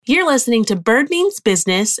You're listening to Bird Means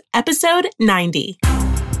Business, episode 90.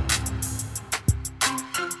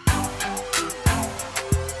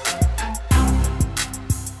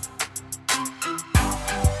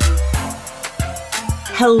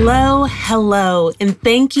 Hello, and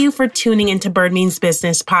thank you for tuning into Bird Means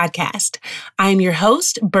Business podcast. I'm your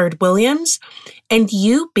host, Bird Williams, and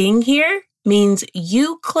you being here means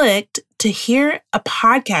you clicked to hear a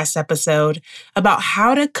podcast episode about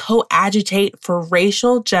how to co-agitate for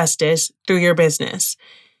racial justice through your business.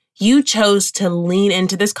 You chose to lean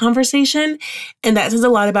into this conversation, and that says a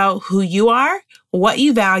lot about who you are, what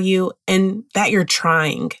you value, and that you're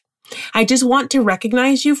trying. I just want to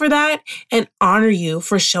recognize you for that and honor you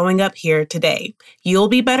for showing up here today. You'll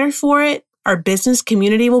be better for it. Our business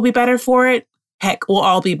community will be better for it. Heck, we'll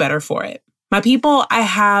all be better for it. My people, I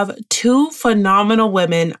have two phenomenal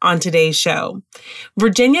women on today's show.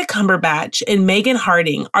 Virginia Cumberbatch and Megan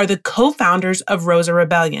Harding are the co-founders of Rosa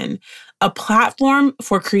Rebellion, a platform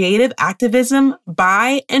for creative activism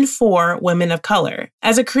by and for women of color.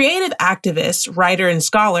 As a creative activist, writer, and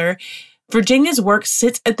scholar, Virginia's work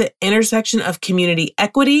sits at the intersection of community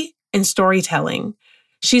equity and storytelling.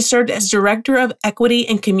 She served as Director of Equity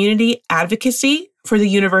and Community Advocacy for the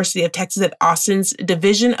University of Texas at Austin's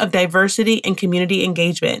Division of Diversity and Community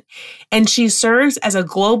Engagement, and she serves as a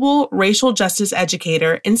global racial justice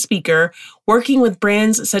educator and speaker, working with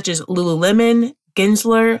brands such as Lululemon,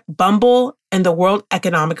 Gensler, Bumble, and the World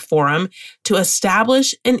Economic Forum to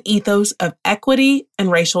establish an ethos of equity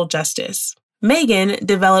and racial justice. Megan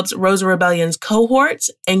develops Rosa Rebellion's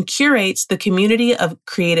cohorts and curates the community of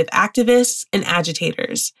creative activists and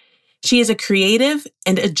agitators. She is a creative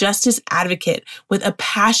and a justice advocate with a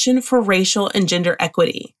passion for racial and gender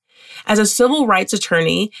equity. As a civil rights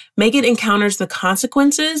attorney, Megan encounters the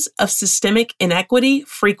consequences of systemic inequity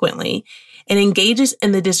frequently and engages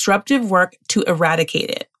in the disruptive work to eradicate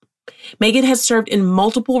it. Megan has served in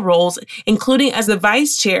multiple roles, including as the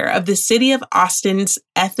vice chair of the City of Austin's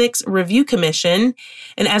Ethics Review Commission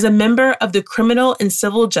and as a member of the Criminal and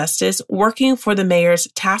Civil Justice working for the mayor's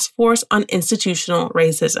Task Force on Institutional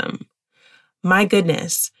Racism. My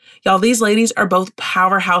goodness, y'all, these ladies are both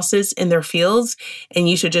powerhouses in their fields, and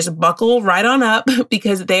you should just buckle right on up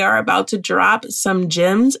because they are about to drop some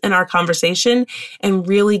gems in our conversation and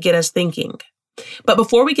really get us thinking. But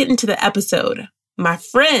before we get into the episode, my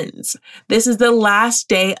friends, this is the last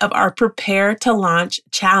day of our Prepare to Launch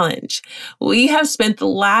challenge. We have spent the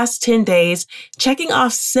last 10 days checking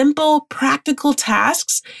off simple, practical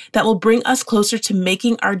tasks that will bring us closer to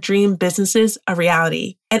making our dream businesses a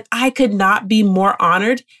reality. And I could not be more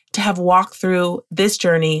honored to have walked through this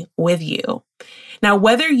journey with you. Now,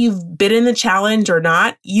 whether you've been in the challenge or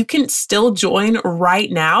not, you can still join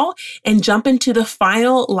right now and jump into the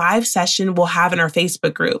final live session we'll have in our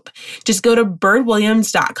Facebook group. Just go to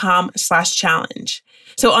birdwilliams.com/challenge.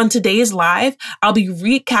 So on today's live, I'll be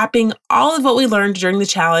recapping all of what we learned during the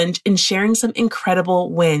challenge and sharing some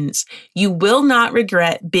incredible wins. You will not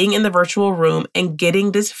regret being in the virtual room and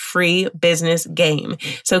getting this free business game.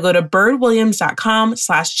 So go to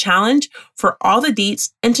birdwilliams.com/challenge for all the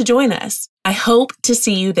deets and to join us. I hope to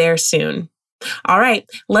see you there soon. All right,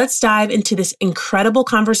 let's dive into this incredible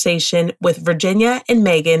conversation with Virginia and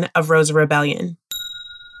Megan of Rosa Rebellion.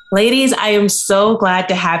 Ladies, I am so glad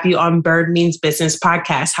to have you on Bird Means Business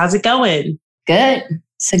podcast. How's it going? Good.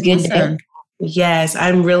 It's a good day. Yes,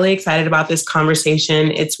 I'm really excited about this conversation.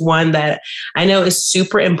 It's one that I know is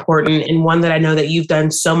super important and one that I know that you've done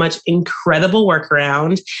so much incredible work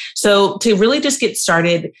around. So to really just get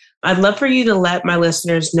started, I'd love for you to let my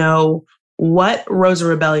listeners know what Rosa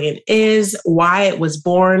Rebellion is, why it was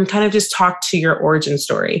born, kind of just talk to your origin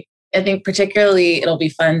story. I think particularly it'll be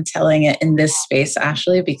fun telling it in this space,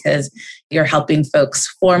 Ashley, because you're helping folks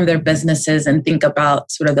form their businesses and think about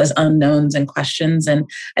sort of those unknowns and questions. And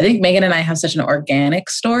I think Megan and I have such an organic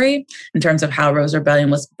story in terms of how Rosa Rebellion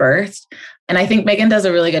was birthed. And I think Megan does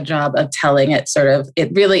a really good job of telling it it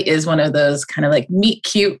really is one of those kind of like meet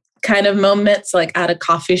cute kind of moments, like at a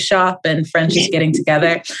coffee shop and friends just getting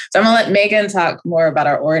together. So I'm going to let Megan talk more about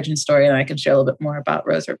our origin story, and I can share a little bit more about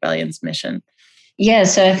Rosa Rebellion's mission. Yeah,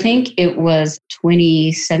 so I think it was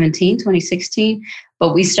 2017, 2016,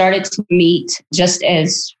 but we started to meet just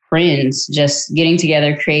as friends, just getting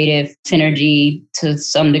together, creative synergy to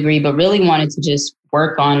some degree, but really wanted to just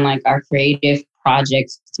work on like our creative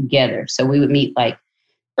projects together. So we would meet like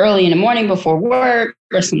early in the morning before work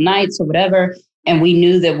or some nights or whatever. And we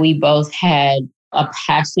knew that we both had a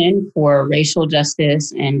passion for racial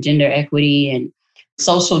justice and gender equity and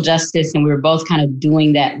social justice. And we were both kind of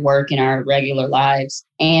doing that work in our regular lives.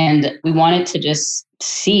 And we wanted to just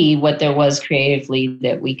see what there was creatively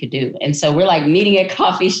that we could do. And so we're like meeting at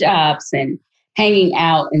coffee shops and hanging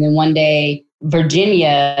out. And then one day,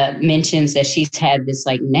 Virginia mentions that she's had this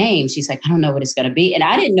like name. She's like, I don't know what it's going to be. And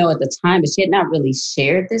I didn't know at the time, but she had not really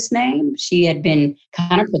shared this name. She had been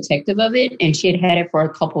kind of protective of it, and she had it for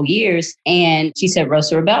a couple years. And she said,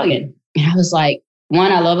 Rosa Rebellion. And I was like,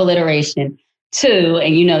 one, I love alliteration. Two,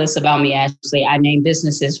 and you know this about me, Ashley, I name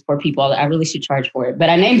businesses for people. I really should charge for it, but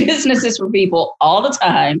I name businesses for people all the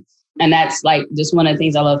time. And that's like just one of the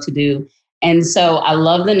things I love to do. And so I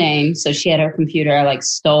love the name. So she had her computer. I like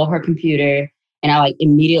stole her computer and I like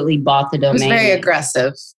immediately bought the domain. It was very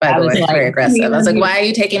aggressive, by the way. Like, very aggressive. I was like, why are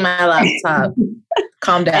you taking my laptop?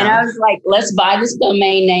 Calm down. And I was like, let's buy this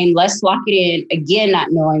domain name. Let's lock it in. Again, not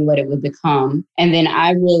knowing what it would become. And then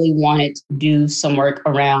I really wanted to do some work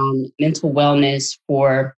around mental wellness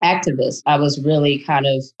for activists. I was really kind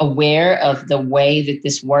of aware of the way that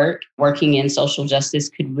this working in social justice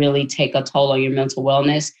could really take a toll on your mental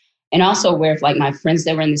wellness. And also aware of like my friends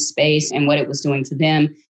that were in the space and what it was doing to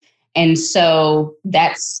them. And so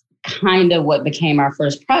that's kind of what became our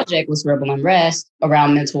first project was Rebel Unrest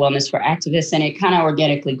around mental wellness for activists. And it kind of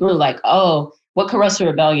organically grew like, oh, what could Rosa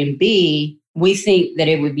Rebellion be? We think that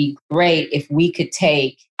it would be great if we could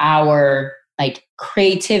take our like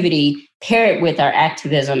creativity, pair it with our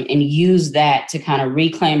activism and use that to kind of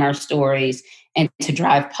reclaim our stories and to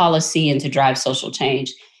drive policy and to drive social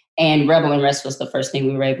change. And Rebel Unrest was the first thing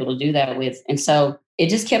we were able to do that with. And so it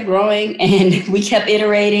just kept growing and we kept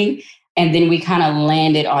iterating. And then we kind of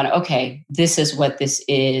landed on, okay, this is what this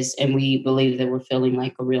is. And we believe that we're feeling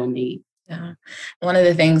like a real need. Yeah. One of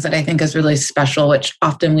the things that I think is really special, which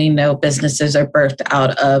often we know businesses are birthed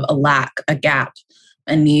out of a lack, a gap,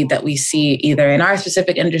 a need that we see either in our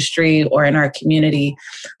specific industry or in our community.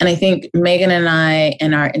 And I think Megan and I,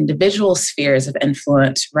 in our individual spheres of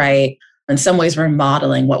influence, right, in some ways, we're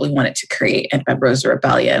modeling what we wanted to create at Rosa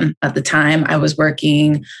Rebellion. At the time, I was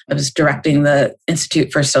directing the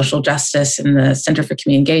Institute for Social Justice and the Center for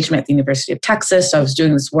Community Engagement at the University of Texas. So I was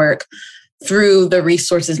doing this work through the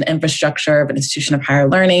resources and infrastructure of an institution of higher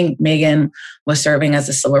learning. Megan was serving as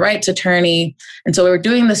a civil rights attorney. And so we were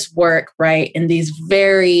doing this work, right, in these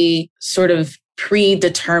very sort of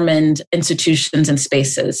predetermined institutions and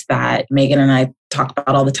spaces that Megan and I talk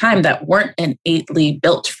about all the time that weren't innately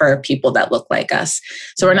built for people that look like us.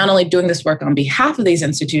 So we're not only doing this work on behalf of these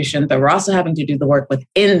institutions, but we're also having to do the work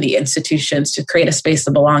within the institutions to create a space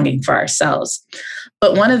of belonging for ourselves.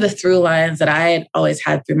 But one of the through lines that I had always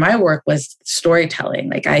had through my work was storytelling.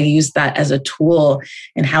 Like I used that as a tool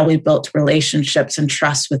in how we built relationships and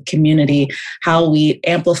trust with community, how we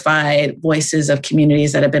amplified voices of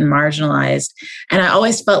communities that have been marginalized. And I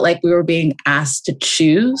always felt like we were being asked to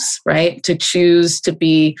choose, right? To choose to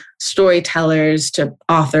be storytellers, to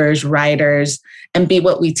authors, writers, and be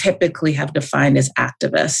what we typically have defined as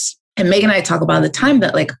activists. And Megan and I talk about all the time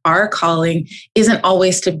that like our calling isn't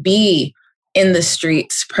always to be in the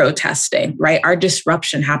streets protesting, right? Our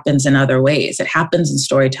disruption happens in other ways. It happens in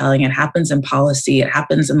storytelling, it happens in policy, it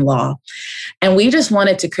happens in law. And we just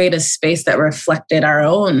wanted to create a space that reflected our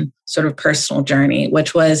own sort of personal journey,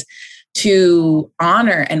 which was to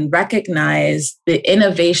honor and recognize the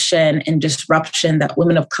innovation and disruption that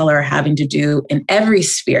women of color are having to do in every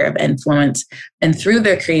sphere of influence. And through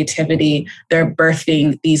their creativity, they're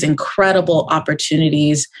birthing these incredible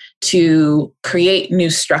opportunities to create new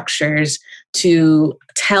structures, to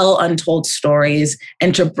tell untold stories,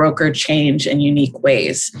 and to broker change in unique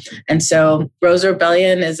ways. And so Rosa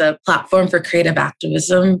Rebellion is a platform for creative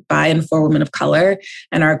activism by and for women of color.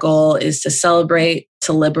 And our goal is to celebrate,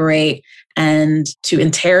 to liberate, and to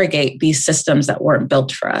interrogate these systems that weren't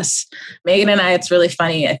built for us. Megan and I, it's really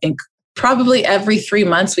funny. I think probably every 3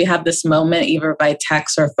 months we have this moment, either by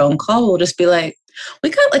text or phone call. We'll just be like, we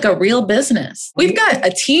got like a real business. We've got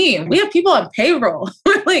a team. We have people on payroll.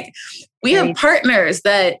 We have partners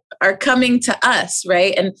that are coming to us,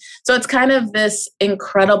 right? And so it's kind of this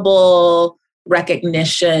incredible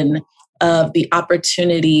recognition of the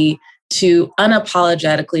opportunity to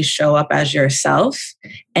unapologetically show up as yourself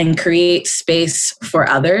and create space for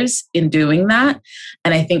others in doing that.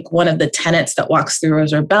 And I think one of the tenets that walks through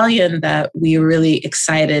Rosa Rebellion that we're really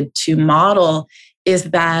excited to model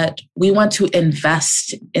is that we want to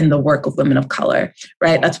invest in the work of women of color,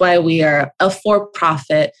 right? That's why we are a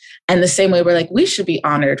for-profit. And the same way we're like, we should be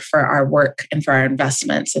honored for our work and for our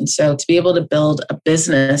investments. And so to be able to build a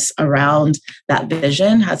business around that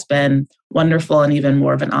vision has been wonderful and even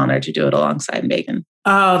more of an honor to do it alongside Megan.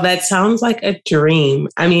 Oh, that sounds like a dream.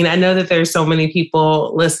 I mean, I know that there's so many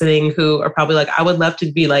people listening who are probably like, I would love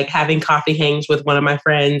to be like having coffee hangs with one of my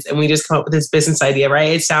friends and we just come up with this business idea, right?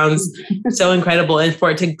 It sounds so incredible. And for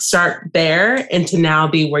it to start there and to now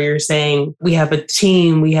be where you're saying we have a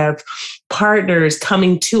team, we have partners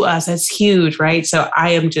coming to us, that's huge, right? So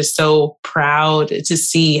I am just so proud to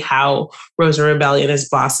see how Rosa Rebellion has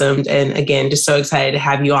blossomed. And again, just so excited to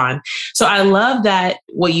have you on. So I love that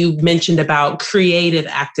what you mentioned about creative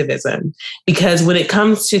activism, because when it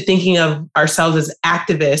comes to thinking of ourselves as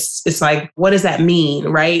activists, it's like, what does that mean,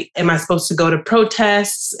 right? Am I supposed to go to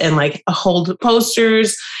protests and like hold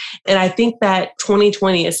posters? And I think that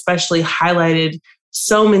 2020 especially highlighted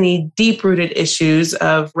so many deep-rooted issues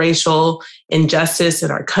of racial injustice in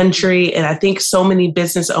our country. And I think so many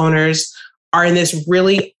business owners are in this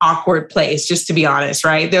really awkward place, just to be honest,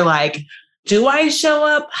 right? They're like, do I show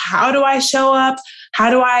up? How do I show up? How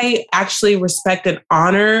do I actually respect and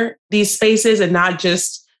honor these spaces and not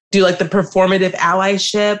just do like the performative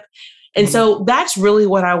allyship? And so that's really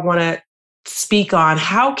what I want to speak on.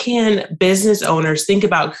 How can business owners think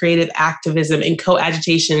about creative activism and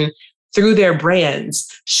co-agitation through their brands?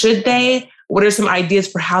 Should they? What are some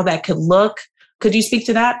ideas for how that could look? Could you speak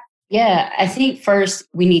to that? Yeah, I think first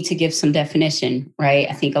we need to give some definition, right?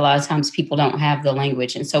 I think a lot of times people don't have the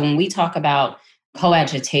language. And so when we talk about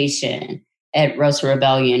co-agitation at Rosa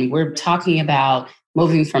Rebellion, we're talking about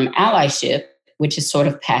moving from allyship, which is sort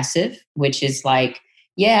of passive, which is like,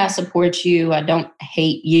 yeah, I support you, I don't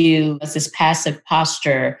hate you. It's this passive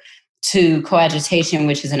posture, to co-agitation,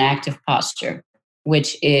 which is an active posture,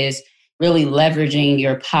 which is really leveraging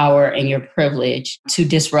your power and your privilege to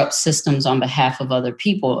disrupt systems on behalf of other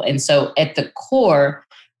people. And so at the core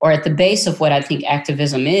or at the base of what I think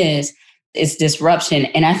activism is disruption.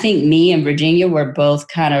 And I think me and Virginia were both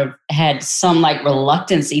kind of had some like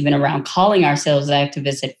reluctance even around calling ourselves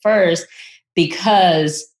activists at first,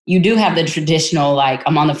 because you do have the traditional, like,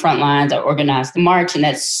 I'm on the front lines, I organize the march, and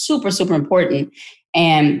that's super, super important.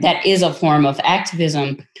 And that is a form of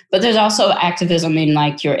activism. But there's also activism in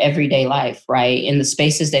like your everyday life, right? In the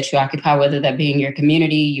spaces that you occupy, whether that be in your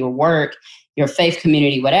community, your work, your faith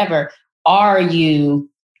community, whatever. Are you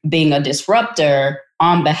being a disruptor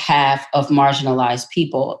on behalf of marginalized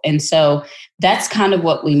people? And so that's kind of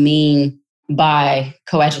what we mean by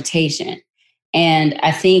coagitation. And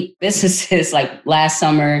I think businesses like last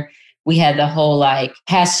summer, we had the whole like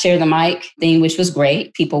share the mic thing, which was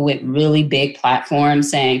great. People with really big platforms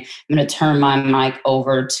saying, I'm going to turn my mic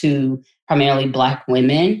over to primarily Black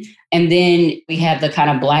women. And then we have the kind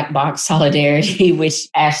of Black box solidarity, which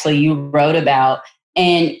Ashley, you wrote about.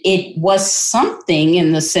 And it was something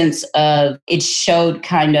in the sense of it showed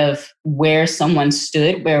kind of where someone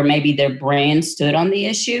stood, where maybe their brand stood on the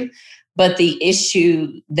issue. But the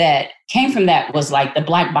issue that came from that was like the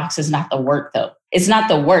Black box is not the work, though. It's not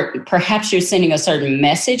the work. Perhaps you're sending a certain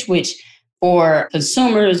message, which for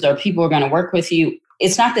consumers or people who are going to work with you,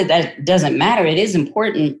 it's not that that doesn't matter. It is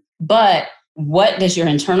important. But what does your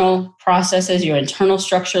internal processes, your internal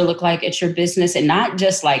structure look like at your business? And not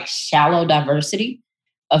just like shallow diversity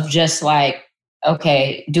of just like,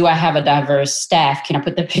 okay, do I have a diverse staff? Can I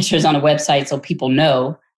put the pictures on a website so people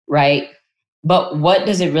know, right? But what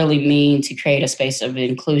does it really mean to create a space of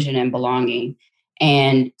inclusion and belonging?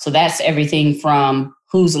 And so that's everything from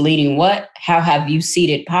who's leading what, how have you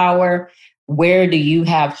ceded power, where do you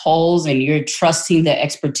have holes and you're trusting the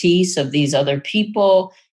expertise of these other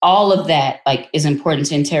people. All of that like is important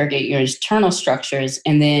to interrogate your internal structures.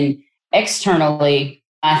 And then externally,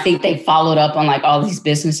 I think they followed up on like all these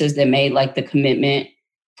businesses that made like the commitment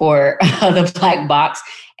for the Black box.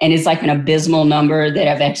 And it's like an abysmal number that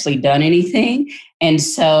have actually done anything. And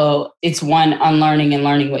so it's one, unlearning and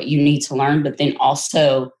learning what you need to learn, but then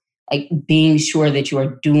also like being sure that you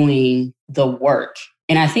are doing the work.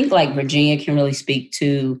 And I think like Virginia can really speak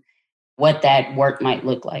to what that work might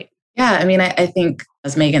look like. Yeah, I mean, I think,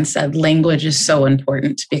 as Megan said, language is so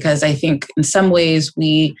important because I think in some ways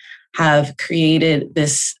we have created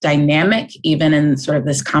this dynamic, even in sort of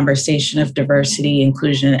this conversation of diversity,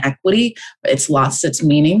 inclusion, and equity. It's lost its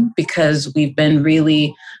meaning because we've been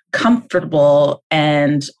really comfortable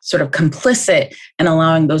and sort of complicit in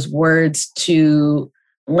allowing those words to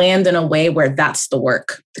land in a way where that's the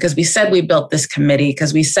work. Because we said we built this committee,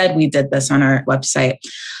 because we said we did this on our website.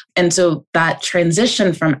 And so that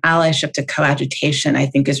transition from allyship to coagitation, I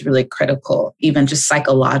think, is really critical, even just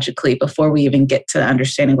psychologically, before we even get to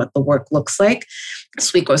understanding what the work looks like.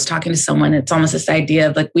 this week I was talking to someone, it's almost this idea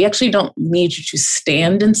of like, we actually don't need you to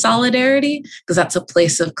stand in solidarity because that's a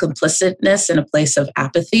place of complicitness and a place of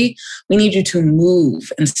apathy. We need you to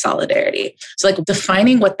move in solidarity. So like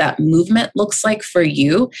defining what that movement looks like for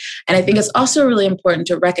you. And I think it's also really important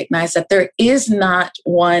to recognize that there is not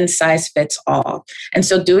one size fits all. And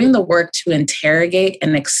so doing the work to interrogate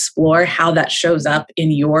and explore how that shows up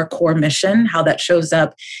in your core mission, how that shows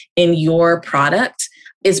up in your product,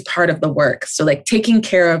 is part of the work. So like taking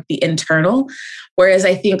care of the internal, whereas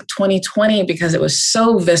I think 2020, because it was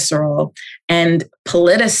so visceral and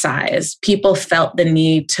politicized, people felt the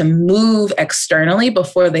need to move externally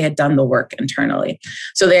before they had done the work internally.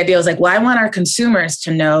 So the idea was like, well, I want our consumers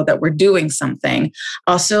to know that we're doing something.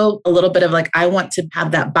 Also a little bit of like, I want to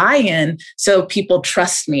have that buy-in so people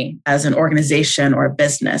trust me as an organization or a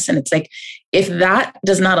business. And it's like, if that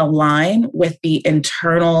does not align with the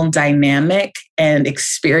internal dynamic and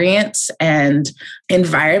experience and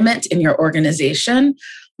environment in your organization,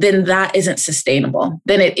 then that isn't sustainable.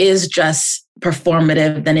 Then it is just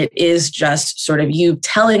performative. Then it is just sort of you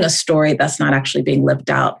telling a story that's not actually being lived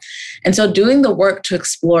out. And so doing the work to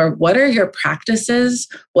explore what are your practices,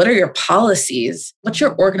 what are your policies, what's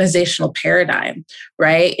your organizational paradigm,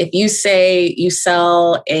 right? If you say you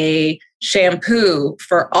sell a shampoo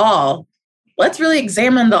for all, let's really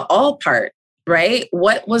examine the all part, right?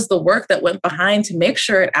 What was the work that went behind to make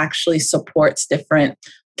sure it actually supports different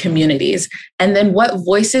communities? And then what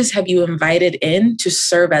voices have you invited in to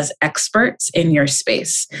serve as experts in your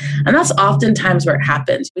space? And that's oftentimes where it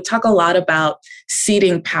happens. We talk a lot about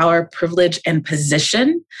ceding power, privilege, and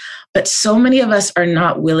position, but so many of us are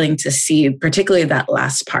not willing to cede, particularly that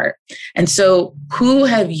last part. And so who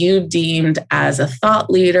have you deemed as a thought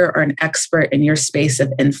leader or an expert in your space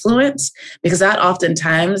of influence? Because that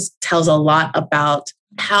oftentimes tells a lot about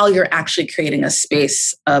how you're actually creating a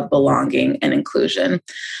space of belonging and inclusion.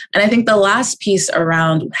 And I think the last piece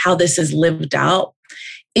around how this is lived out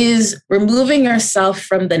is removing yourself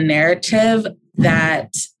from the narrative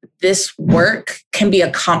that this work can be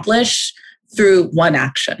accomplished through one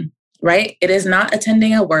action, right? It is not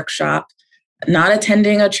attending a workshop, not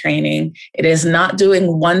attending a training. It is not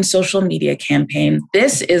doing one social media campaign.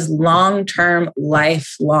 This is long-term,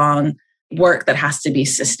 lifelong work that has to be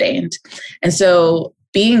sustained. And so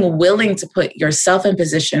being willing to put yourself in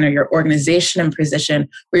position or your organization in position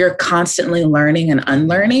where you're constantly learning and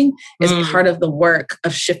unlearning is part of the work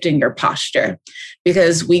of shifting your posture.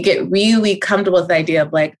 Because we get really comfortable with the idea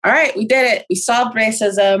of like, all right, we did it. We solved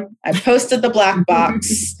racism. I posted the black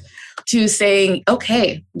box. To saying,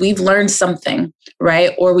 okay, we've learned something,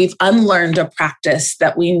 right? Or we've unlearned a practice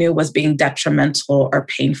that we knew was being detrimental or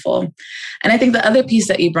painful. And I think the other piece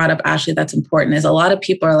that you brought up, Ashley, that's important is a lot of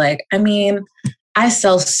people are like, I mean, I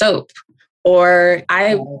sell soap or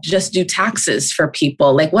I just do taxes for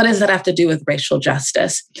people. Like, what does that have to do with racial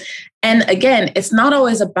justice? And again, it's not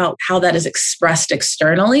always about how that is expressed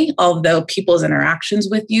externally, although people's interactions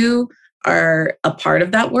with you are a part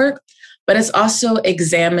of that work. But it's also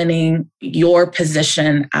examining your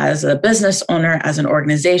position as a business owner, as an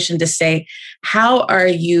organization to say, how are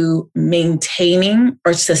you maintaining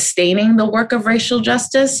or sustaining the work of racial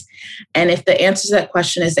justice? And if the answer to that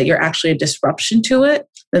question is that you're actually a disruption to it,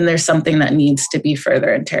 then there's something that needs to be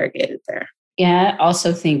further interrogated there. Yeah, I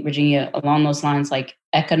also think, Virginia, along those lines, like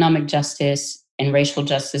economic justice and racial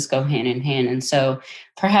justice go hand in hand. And so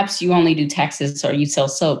perhaps you only do taxes or you sell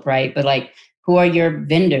soap, right? But like, who are your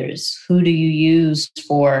vendors? Who do you use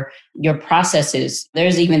for your processes?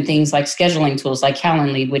 There's even things like scheduling tools like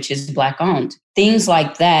Calendly, which is Black owned. Things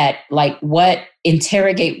like that, like what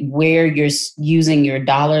interrogate where you're using your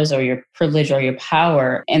dollars or your privilege or your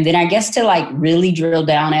power. And then I guess to like really drill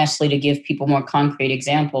down, Ashley, to give people more concrete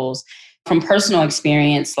examples from personal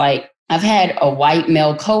experience, like I've had a white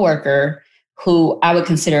male coworker who I would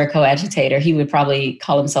consider a coagitator. He would probably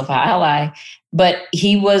call himself an ally, but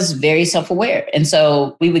he was very self-aware. And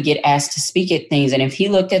so we would get asked to speak at things. And if he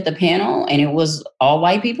looked at the panel and it was all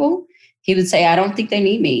white people, he would say, I don't think they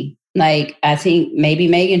need me. Like, I think maybe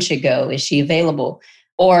Megan should go. Is she available?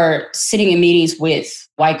 Or sitting in meetings with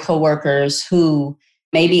white coworkers who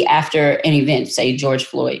maybe after an event, say George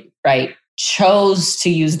Floyd, right, chose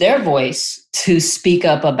to use their voice to speak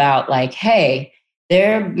up about like, hey,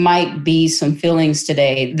 there might be some feelings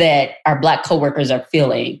today that our Black coworkers are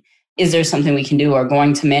feeling. Is there something we can do, or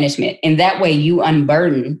going to management? And that way you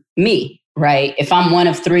unburden me, right? If I'm one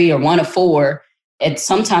of three or one of four, and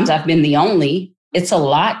sometimes I've been the only, it's a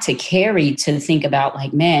lot to carry to think about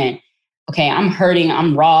like, man, okay, I'm hurting,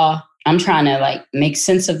 I'm raw. I'm trying to like make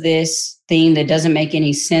sense of this thing that doesn't make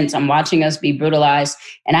any sense. I'm watching us be brutalized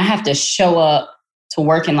and I have to show up to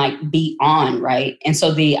work and like be on, right? And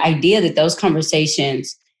so the idea that those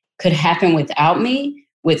conversations could happen without me,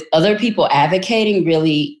 with other people advocating,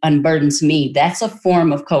 really unburdens me. That's a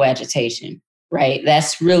form of coagitation, right?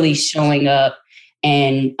 That's really showing up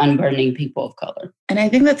and unburdening people of color. And I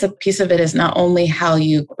think that's a piece of it is not only how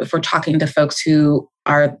you, if we're talking to folks who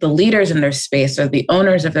are the leaders in their space or the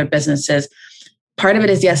owners of their businesses, part of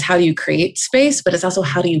it is, yes, how do you create space, but it's also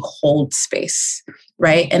how do you hold space,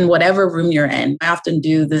 right? In whatever room you're in. I often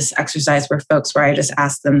do this exercise where I just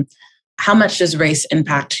ask them, how much does race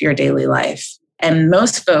impact your daily life? And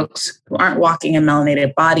most folks who aren't walking in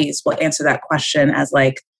melanated bodies will answer that question as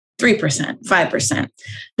like 3%, 5%.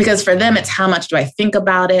 Because for them, it's how much do I think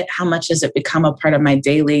about it? How much does it become a part of my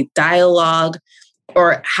daily dialogue?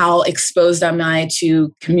 Or how exposed am I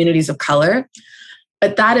to communities of color?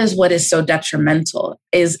 But that is what is so detrimental,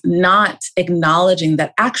 is not acknowledging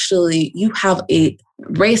that actually you have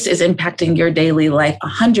race is impacting your daily life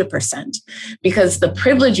 100%. Because the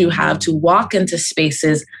privilege you have to walk into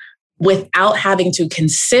spaces without having to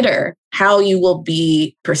consider how you will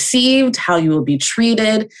be perceived, how you will be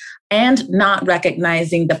treated, and not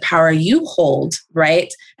recognizing the power you hold,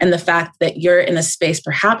 right? And the fact that you're in a space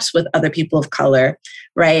perhaps with other people of color,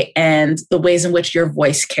 right? And the ways in which your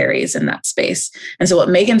voice carries in that space. And so what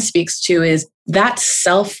Megan speaks to is that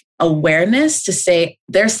self-awareness to say,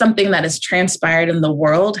 there's something that has transpired in the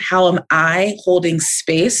world. How am I holding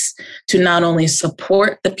space to not only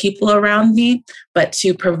support the people around me, but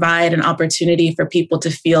to provide an opportunity for people to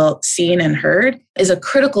feel seen and heard is a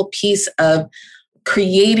critical piece of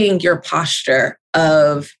creating your posture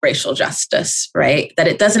of racial justice, right? That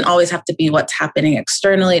it doesn't always have to be what's happening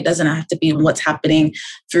externally. It doesn't have to be what's happening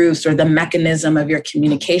through sort of the mechanism of your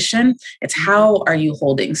communication. It's how are you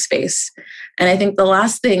holding space? And I think the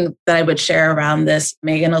last thing that I would share around this,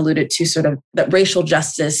 Megan alluded to sort of that racial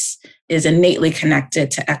justice is innately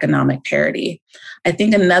connected to economic parity. I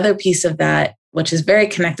think another piece of that, which is very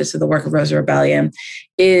connected to the work of Rosa Rebellion,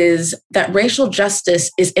 is that racial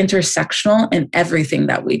justice is intersectional in everything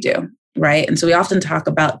that we do, right? And so we often talk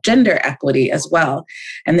about gender equity as well.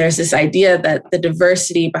 And there's this idea that the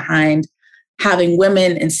diversity behind having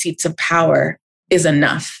women in seats of power is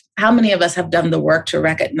enough. How many of us have done the work to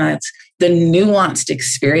recognize the nuanced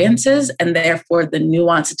experiences and therefore the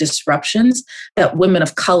nuanced disruptions that women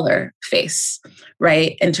of color face,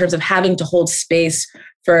 right? In terms of having to hold space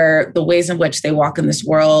for the ways in which they walk in this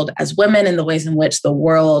world as women and the ways in which the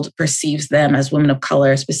world perceives them as women of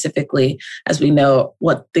color, specifically as we know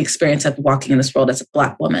what the experience of walking in this world as a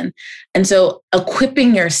Black woman. And so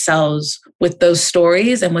equipping yourselves with those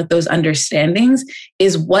stories and with those understandings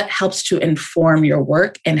is what helps to inform your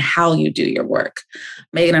work and how you do your work.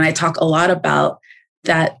 Megan and I talk a lot about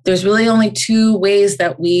that there's really only two ways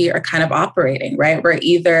that we are kind of operating, right? We're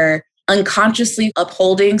either unconsciously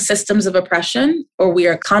upholding systems of oppression, or we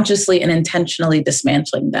are consciously and intentionally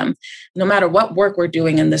dismantling them. No matter what work we're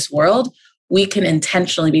doing in this world, we can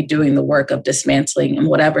intentionally be doing the work of dismantling in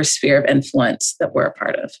whatever sphere of influence that we're a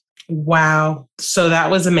part of. Wow. So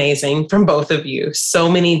that was amazing from both of you.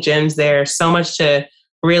 So many gems there, so much to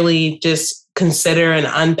really just consider and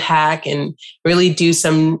unpack and really do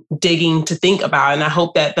some digging to think about. And I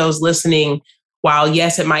hope that those listening, while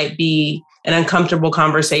yes, it might be an uncomfortable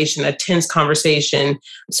conversation, a tense conversation,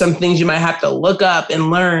 some things you might have to look up and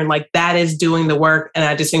learn, like that is doing the work. And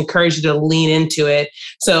I just encourage you to lean into it.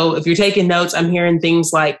 So if you're taking notes, I'm hearing things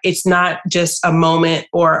like, it's not just a moment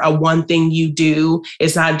or a one thing you do.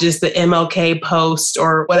 It's not just the MLK post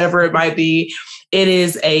or whatever it might be. It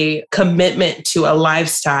is a commitment to a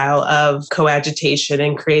lifestyle of coagitation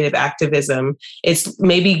and creative activism. It's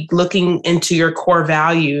maybe looking into your core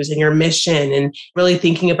values and your mission and really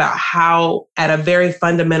thinking about how, at a very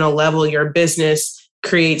fundamental level, your business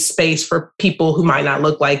creates space for people who might not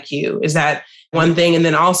look like you. Is that one thing? And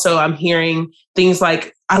then also I'm hearing things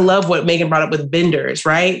like, I love what Megan brought up with vendors,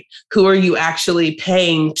 right? Who are you actually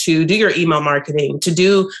paying to do your email marketing, to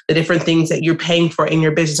do the different things that you're paying for in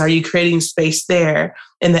your business? Are you creating space there?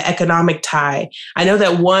 And the economic tie. I know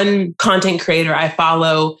that one content creator I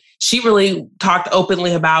follow, she really talked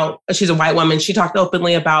openly about, she's a white woman, she talked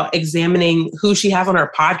openly about examining who she has on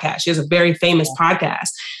her podcast. She has a very famous podcast.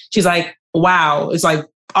 She's like, wow, it's like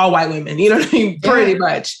all white women, you know what I mean? Pretty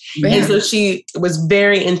much. Yeah. And so she was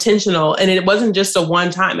very intentional, and it wasn't just a one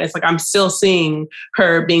time. It's like, I'm still seeing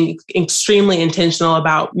her being extremely intentional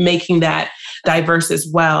about making that diverse as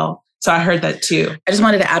well. So I heard that too. I just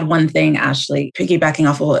wanted to add one thing, Ashley, piggybacking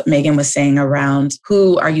off of what Megan was saying around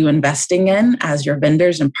who are you investing in as your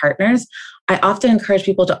vendors and partners. I often encourage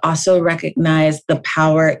people to also recognize the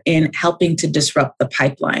power in helping to disrupt the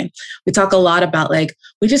pipeline. We talk a lot about like,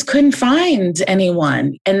 we just couldn't find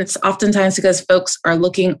anyone. And it's oftentimes because folks are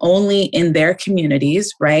looking only in their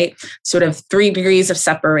communities, right? Sort of 3 degrees of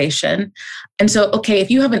separation. And so, okay,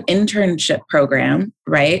 if you have an internship program,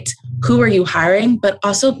 right? Who are you hiring? But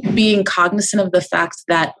also being cognizant of the fact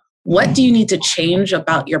that what do you need to change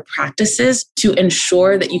about your practices to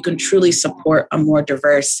ensure that you can truly support a more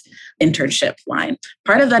diverse internship line?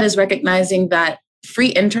 Part of that is recognizing that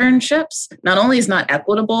free internships not only is not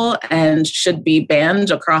equitable and should be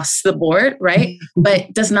banned across the board, right?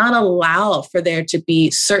 But does not allow for there to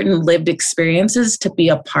be certain lived experiences to be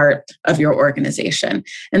a part of your organization.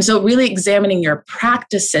 And so really examining your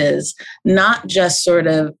practices, not just sort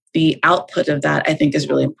of the output of that, I think is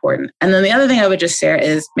really important. And then the other thing I would just share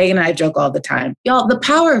is, Megan and I joke all the time, y'all, the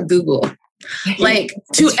power of Google. Like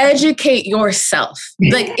to educate yourself.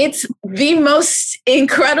 Like it's the most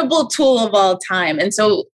incredible tool of all time. And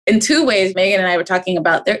so in 2 ways, Megan and I were talking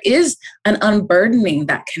about, there is an unburdening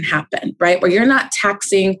that can happen, right? Where you're not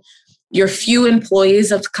taxing your few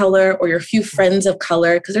employees of color or your few friends of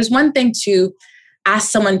color. Because there's one thing to ask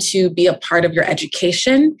someone to be a part of your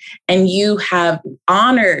education and you have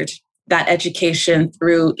honored that education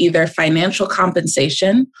through either financial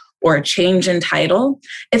compensation or a change in title.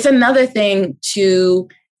 It's another thing to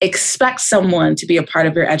expect someone to be a part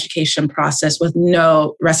of your education process with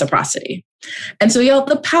no reciprocity. And so, y'all,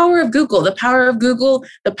 the power of Google, the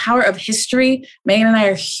power of history. Megan and I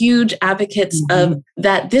are huge advocates of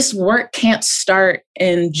that. This work can't start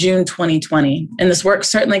in June 2020. And this work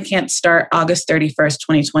certainly can't start August 31st,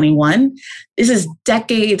 2021. This is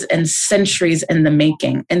decades and centuries in the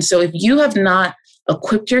making. And so if you have not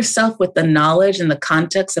equipped yourself with the knowledge and the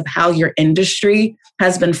context of how your industry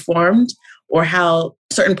has been formed, or how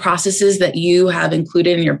certain processes that you have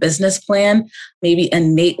included in your business plan maybe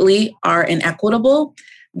innately are inequitable,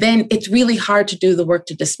 then it's really hard to do the work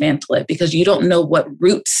to dismantle it because you don't know what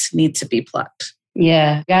roots need to be plucked.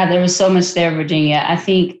 Yeah. God, there was so much there, Virginia. I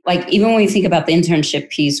think like even when we think about the internship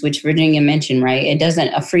piece, which Virginia mentioned, right?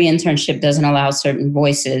 A free internship doesn't allow certain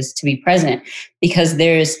voices to be present because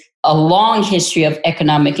there's a long history of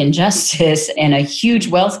economic injustice and a huge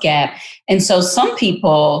wealth gap. And so some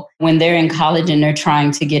people, when they're in college and they're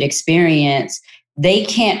trying to get experience, they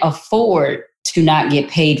can't afford to not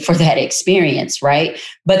get paid for that experience, right?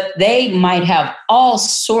 But they might have all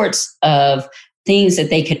sorts of things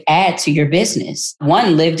that they could add to your business.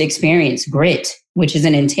 One, lived experience, grit, which is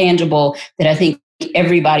an intangible that I think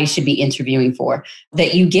everybody should be interviewing for,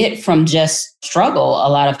 that you get from just struggle a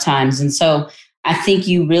lot of times. And so I think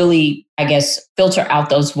you really, filter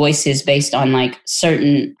out those voices based on like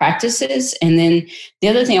certain practices. And then the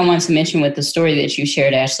other thing I wanted to mention with the story that you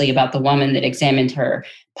shared, Ashley, about the woman that examined her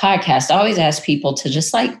podcast, I always ask people to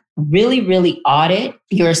just like really, really audit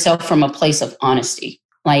yourself from a place of honesty.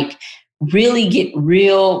 Like really get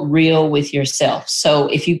real with yourself. So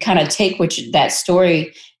if you kind of take that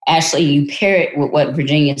story, Ashley, you pair it with what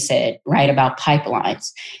Virginia said, right, about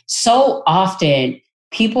pipelines. So often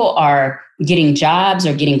people are getting jobs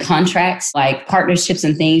or getting contracts, like partnerships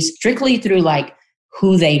and things, strictly through like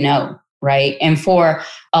who they know, right? And for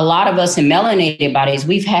a lot of us in melanated bodies,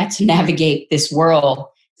 we've had to navigate this world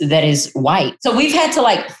that is white. So we've had to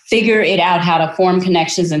like figure it out, how to form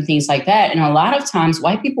connections and things like that. And a lot of times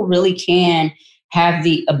white people really can have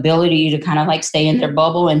the ability to kind of like stay in their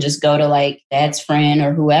bubble and just go to like dad's friend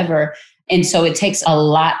or whoever. And so it takes a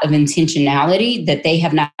lot of intentionality that they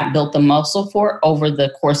have not built the muscle for over the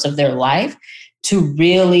course of their life to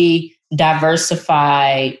really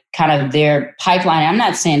diversify kind of their pipeline. I'm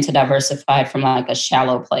not saying to diversify from like a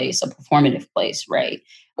shallow place, a performative place, right?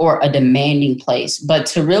 Or a demanding place, but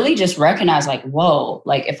to really just recognize like, whoa,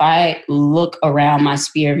 like if I look around my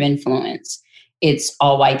sphere of influence, it's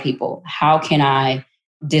all white people. How can I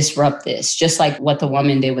disrupt this? Just like what the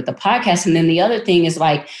woman did with the podcast. And then the other thing is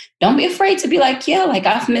like, don't be afraid to be like, yeah, like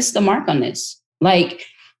I've missed the mark on this. Like,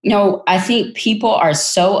 I think people are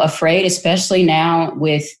so afraid, especially now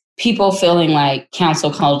with people feeling like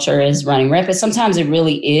cancel culture is running rampant. Sometimes it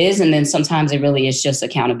really is. And then sometimes it really is just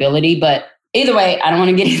accountability. But either way, I don't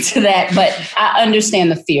want to get into that, but I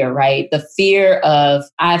understand the fear, right? The fear of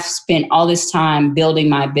I've spent all this time building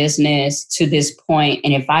my business to this point,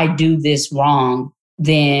 and if I do this wrong,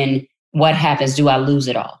 then what happens? Do I lose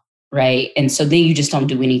it all? Right. And so then you just don't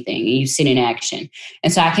do anything and you sit in action.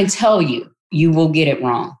 And so I can tell you, you will get it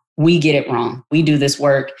wrong. We get it wrong. We do this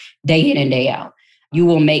work day in and day out. You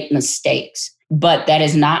will make mistakes, but that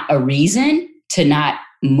is not a reason to not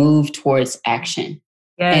move towards action.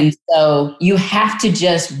 Yes. And so you have to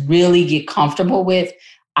just really get comfortable with,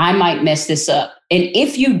 I might mess this up. And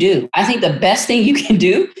if you do, I think the best thing you can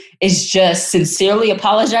do is just sincerely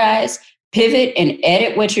apologize, pivot and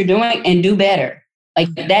edit what you're doing and do better.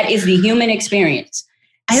 Like that is the human experience.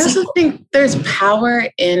 I also think there's power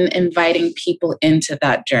in inviting people into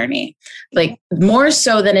that journey, like more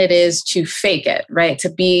so than it is to fake it, right?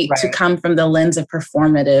 To come from the lens of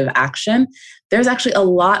performative action. There's actually a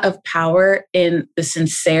lot of power in the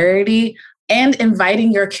sincerity and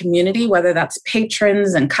inviting your community, whether that's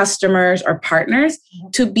patrons and customers or partners,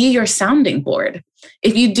 to be your sounding board.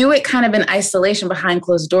 If you do it kind of in isolation behind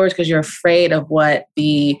closed doors because you're afraid of what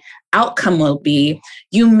the outcome will be,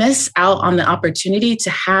 you miss out on the opportunity to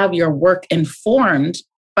have your work informed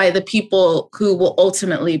by the people who will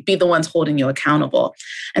ultimately be the ones holding you accountable.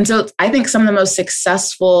 And so I think some of the most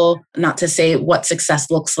successful, not to say what success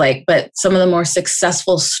looks like, but some of the more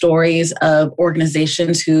successful stories of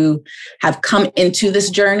organizations who have come into this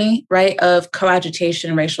journey, right, of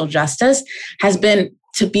coagitation, racial justice, has been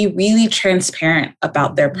to be really transparent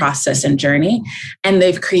about their process and journey. And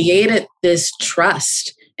they've created this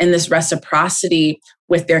trust and this reciprocity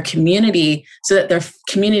with their community so that their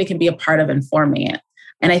community can be a part of informing it.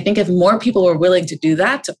 And I think if more people were willing to do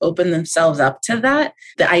that, to open themselves up to that,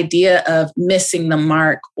 the idea of missing the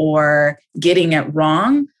mark or getting it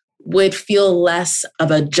wrong would feel less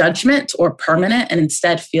of a judgment or permanent and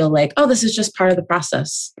instead feel like, oh, this is just part of the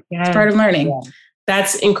process. Yeah. It's part of learning. Yeah.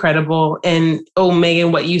 That's incredible. And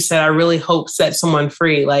Megan, what you said, I really hope set someone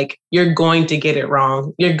free. Like, you're going to get it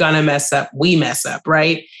wrong. You're going to mess up. We mess up,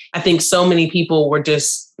 right? I think so many people were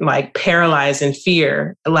just like paralyzed in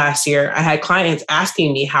fear last year. I had clients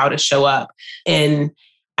asking me how to show up. And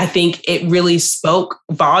I think it really spoke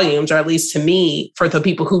volumes, or at least to me, for the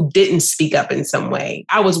people who didn't speak up in some way.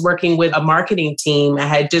 I was working with a marketing team I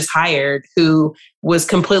had just hired who was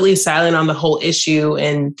completely silent on the whole issue.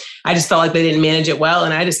 And I just felt like they didn't manage it well.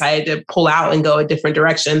 And I decided to pull out and go a different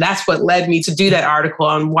direction. That's what led me to do that article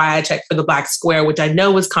on why I checked for the Black Square, which I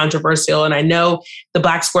know was controversial. And I know the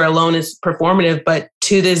Black Square alone is performative, but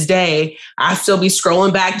to this day, I still be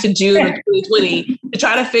scrolling back to June of 2020 to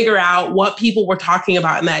try to figure out what people were talking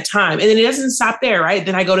about in that time. And then it doesn't stop there, right?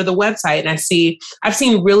 Then I go to the website and I've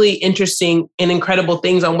seen really interesting and incredible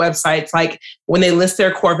things on websites, like when they list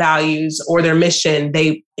their core values or their mission,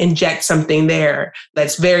 they inject something there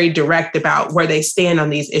that's very direct about where they stand on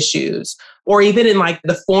these issues. Or even in like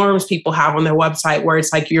the forms people have on their website where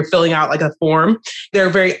it's like you're filling out like a form. They're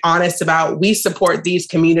very honest about, we support these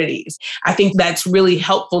communities. I think that's really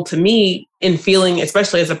helpful to me in feeling,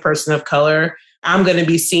 especially as a person of color, I'm going to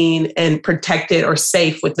be seen and protected or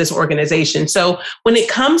safe with this organization. So when it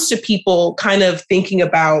comes to people kind of thinking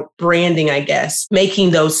about branding, I guess, making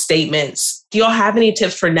those statements, do y'all have any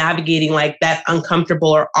tips for navigating like that uncomfortable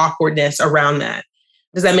or awkwardness around that?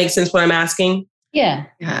 Does that make sense what I'm asking? Yeah.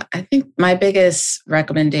 I think my biggest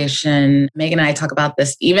recommendation, Megan and I talk about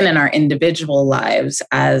this even in our individual lives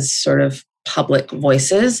as sort of public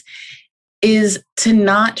voices, is to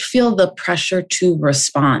not feel the pressure to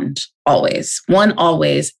respond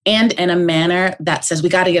always, and in a manner that says we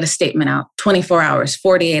got to get a statement out 24 hours,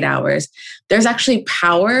 48 hours. There's actually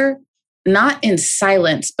power not in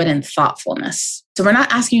silence, but in thoughtfulness. So we're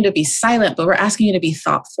not asking you to be silent, but we're asking you to be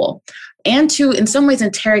thoughtful and to, in some ways,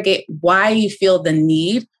 interrogate why you feel the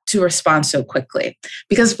need to respond so quickly.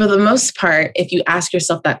 Because for the most part, if you ask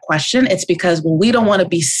yourself that question, it's because, well, we don't want to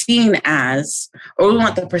be seen as, or we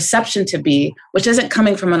want the perception to be, which isn't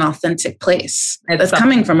coming from an authentic place. That's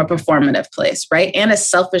coming from a performative place, right? And a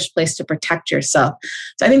selfish place to protect yourself.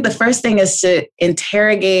 So I think the first thing is to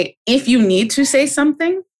interrogate if you need to say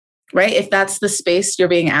something, right? If that's the space you're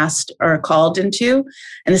being asked or called into.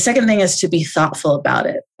 And the second thing is to be thoughtful about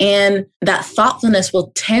it. And that thoughtfulness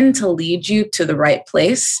will tend to lead you to the right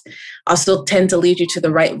place. Also tend to lead you to the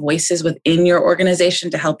right voices within your organization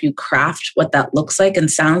to help you craft what that looks like and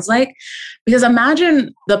sounds like. Because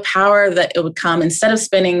imagine the power that it would come instead of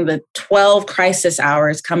spending the 12 crisis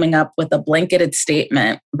hours coming up with a blanketed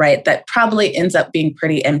statement, right? That probably ends up being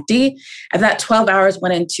pretty empty. If that 12 hours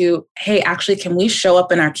went into, hey, actually, can we show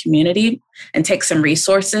up in our community and take some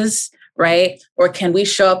resources, right? Or can we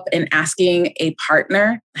show up in asking a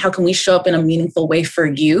partner, how can we show up in a meaningful way for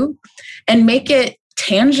you? And make it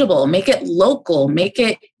tangible, make it local, make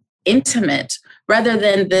it intimate, rather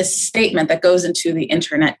than this statement that goes into the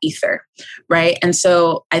internet ether, right? And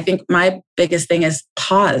so I think my biggest thing is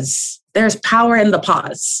pause. There's power in the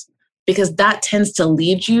pause, because that tends to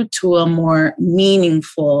lead you to a more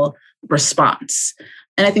meaningful response.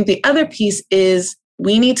 And I think the other piece is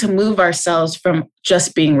we need to move ourselves from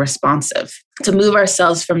just being responsive, to move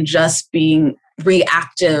ourselves from just being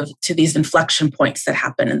reactive to these inflection points that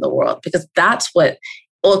happen in the world, because that's what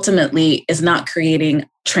ultimately is not creating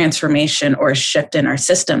transformation or a shift in our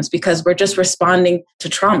systems because we're just responding to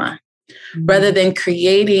trauma. Rather than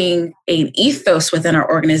creating an ethos within our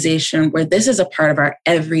organization where this is a part of our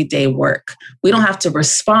everyday work. We don't have to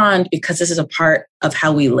respond because this is a part of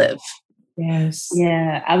how we live. Yes.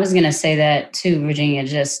 Yeah, I was going to say that too, Virginia.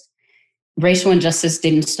 Just racial injustice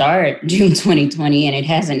didn't start June 2020 and it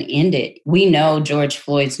hasn't ended. We know George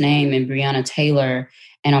Floyd's name and Breonna Taylor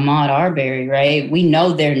and Ahmaud Arbery, right? We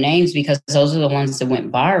know their names because those are the ones that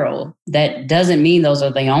went viral. That doesn't mean those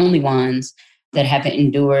are the only ones that have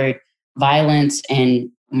endured violence and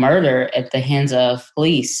murder at the hands of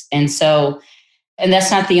police. And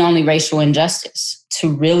that's not the only racial injustice.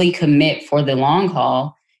 To really commit for the long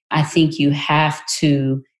haul, I think you have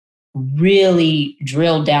to really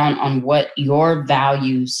drill down on what your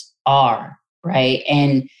values are, right?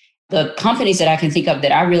 And the companies that I can think of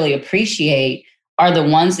that I really appreciate are the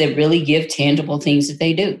ones that really give tangible things that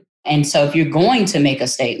they do. And so if you're going to make a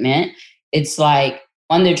statement, it's like,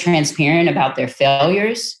 one, they're transparent about their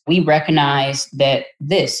failures. We recognize that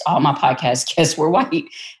all my podcast guests were white.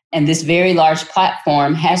 And this very large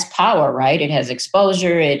platform has power, right? It has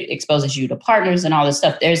exposure. It exposes you to partners and all this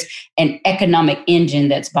stuff. There's an economic engine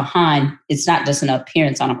that's behind. It's not just an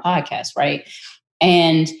appearance on a podcast, right?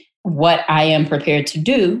 And what I am prepared to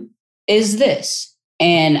do is this.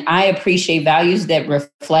 And I appreciate values that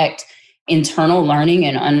reflect internal learning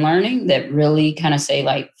and unlearning that really kind of say,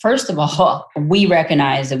 like, first of all, we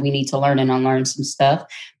recognize that we need to learn and unlearn some stuff,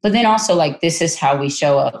 but then also like, this is how we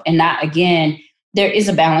show up. And not, again, there is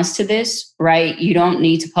a balance to this, right? You don't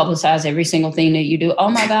need to publicize every single thing that you do. Oh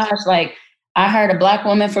my gosh, like I hired a Black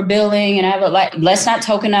woman for billing and I have let's not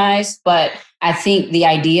tokenize. But I think the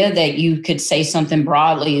idea that you could say something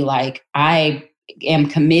broadly, like I am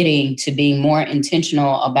committing to being more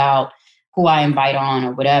intentional about who I invite on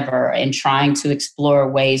or whatever, and trying to explore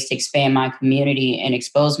ways to expand my community and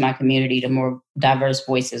expose my community to more diverse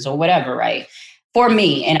voices or whatever, right? For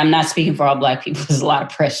me, and I'm not speaking for all Black people, there's a lot of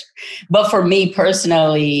pressure, but for me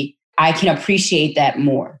personally, I can appreciate that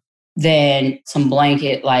more than some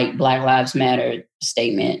blanket like Black Lives Matter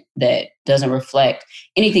statement that doesn't reflect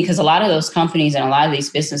anything. Because a lot of those companies and a lot of these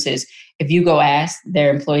businesses, if you go ask their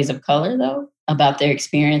employees of color, though, about their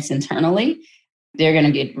experience internally, they're going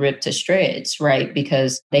to get ripped to shreds, right?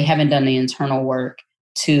 Because they haven't done the internal work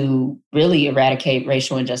to really eradicate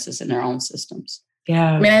racial injustice in their own systems.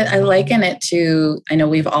 Yeah. I mean, I liken it to, I know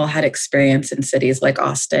we've all had experience in cities like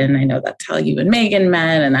Austin. I know that's how you and Megan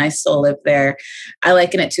met, and I still live there. I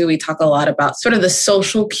liken it to, we talk a lot about sort of the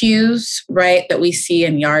social cues, right, that we see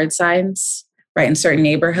in yard signs, right, in certain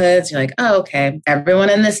neighborhoods. You're like, oh, okay,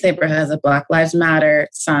 everyone in this neighborhood has a Black Lives Matter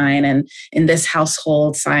sign, and in this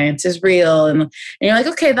household, science is real. And you're like,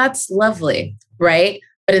 okay, that's lovely, right?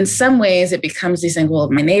 But in some ways, it becomes these things, well,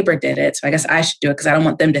 my neighbor did it, so I guess I should do it because I don't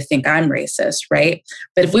want them to think I'm racist, right?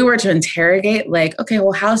 But if we were to interrogate, like, okay,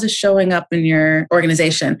 well, how's this showing up in your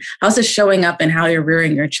organization? How's this showing up in how you're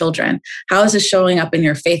rearing your children? How is this showing up in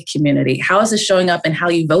your faith community? How is this showing up in how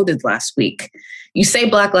you voted last week? You say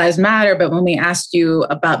Black Lives Matter, but when we asked you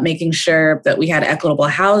about making sure that we had equitable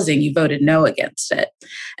housing, you voted no against it.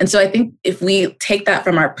 And so I think if we take that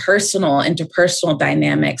from our personal, interpersonal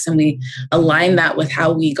dynamics and we align that with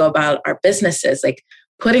how we go about our businesses, like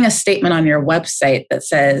putting a statement on your website that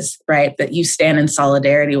says, right, that you stand in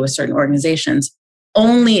solidarity with certain organizations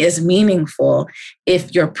only is meaningful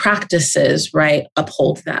if your practices, right,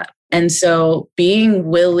 uphold that. And so being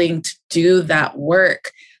willing to do that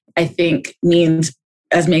work, I think, means,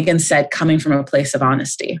 as Megan said, coming from a place of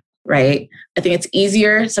honesty, right? I think it's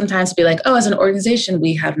easier sometimes to be like, oh, as an organization,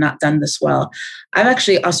 we have not done this well. I've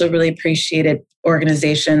actually also really appreciated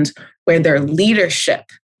organizations where their leadership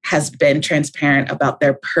has been transparent about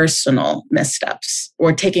their personal missteps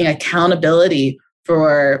or taking accountability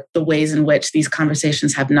for the ways in which these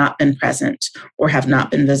conversations have not been present or have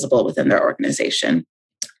not been visible within their organization.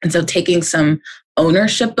 And so taking some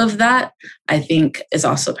ownership of that, I think, is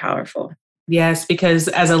also powerful. Yes, because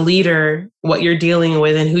as a leader, what you're dealing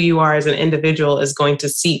with and who you are as an individual is going to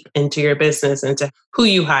seep into your business, into who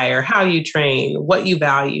you hire, how you train, what you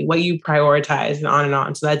value, what you prioritize, and on and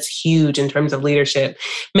on. So that's huge in terms of leadership.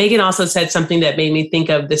 Megan also said something that made me think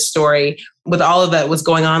of this story. With all of that was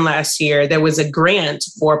going on last year, there was a grant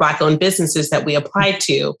for Black-owned businesses that we applied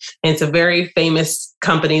to. And it's a very famous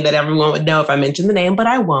company that everyone would know if I mention the name, but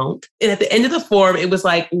I won't. And at the end of the form, it was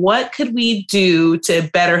like, what could we do to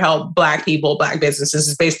better help Black people, Black businesses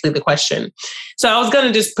is basically the question. So I was going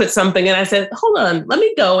to just put something, and I said, hold on, let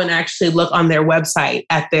me go and actually look on their website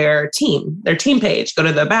at their team page. Go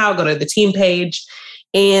to the about, go to the team page.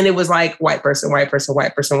 And it was like white person, white person,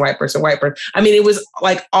 white person, white person, white person. I mean, it was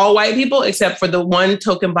like all white people except for the one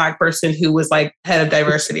token Black person who was like head of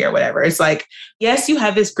diversity or whatever. It's like, yes, you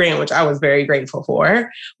have this grant, which I was very grateful for.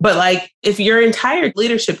 But like, if your entire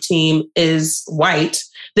leadership team is white,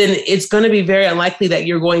 then it's going to be very unlikely that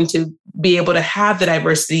you're going to be able to have the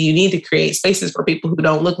diversity you need to create spaces for people who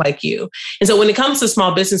don't look like you. And so when it comes to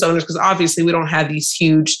small business owners, because obviously we don't have these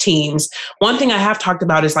huge teams, one thing I have talked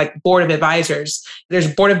about is like board of advisors.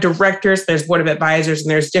 There's board of directors, there's board of advisors,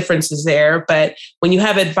 and there's differences there. But when you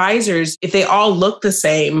have advisors, if they all look the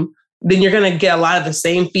same, then you're going to get a lot of the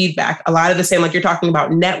same feedback, a lot of the same, like you're talking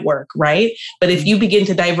about network, right? But if you begin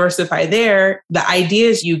to diversify there, the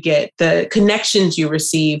ideas you get, the connections you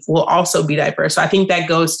receive will also be diverse. So I think that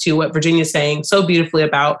goes to what Virginia's saying so beautifully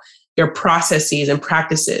about your processes and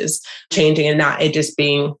practices changing and not it just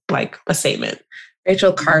being like a statement.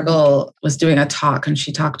 Rachel Cargill was doing a talk and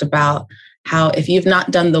she talked about how if you've not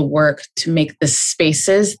done the work to make the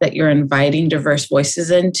spaces that you're inviting diverse voices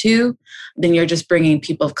into, then you're just bringing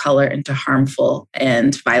people of color into harmful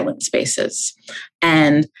and violent spaces.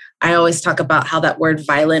 And I always talk about how that word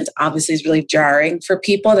violent obviously is really jarring for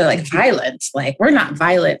people. They're like, violent, like we're not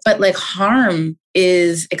violent, but like harm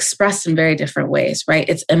is expressed in very different ways, right?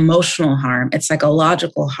 It's emotional harm, it's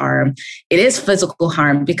psychological harm, it is physical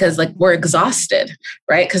harm because like we're exhausted,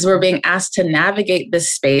 right? Because we're being asked to navigate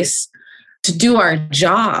this space to do our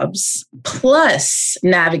jobs, plus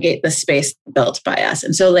navigate the space built by us.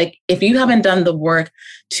 And so like, if you haven't done the work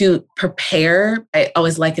to prepare, I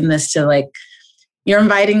always liken this to like, you're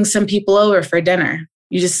inviting some people over for dinner.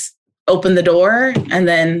 You just open the door and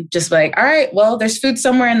then just like, all right, well, there's food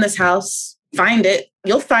somewhere in this house, find it.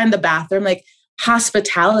 You'll find the bathroom, like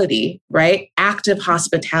hospitality, right? Active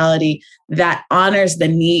hospitality that honors the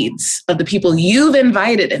needs of the people you've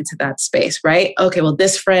invited into that space, right? Okay, well,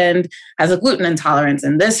 this friend has a gluten intolerance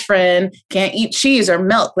and this friend can't eat cheese or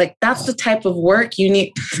milk. Like that's the type of work you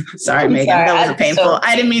need. Sorry, Megan, that was painful.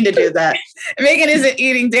 I didn't mean to do that. Megan isn't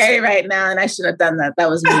eating dairy right now and I should have done that. That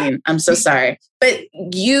was mean. I'm so sorry. But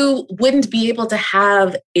you wouldn't be able to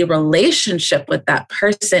have a relationship with that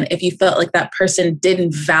person if you felt like that person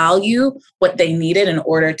didn't value what they needed in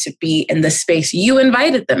order to be in the space you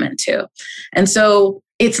invited them into. And so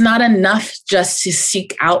it's not enough just to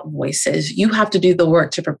seek out voices. You have to do the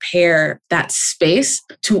work to prepare that space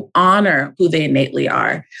to honor who they innately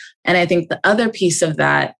are. And I think the other piece of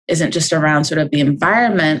that isn't just around sort of the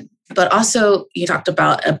environment, but also you talked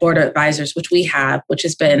about a board of advisors, which we have, which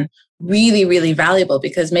has been really, really valuable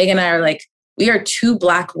because Megan and I are like, we are two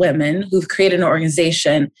Black women who've created an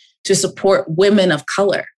organization to support women of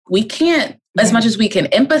color. We can't, as much as we can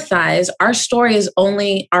empathize, our story is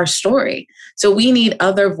only our story. So we need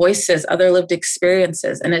other voices, other lived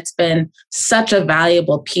experiences. And it's been such a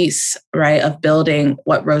valuable piece, right, of building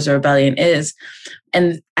what Rosa Rebellion is.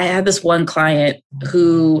 And I had this one client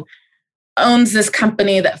who owns this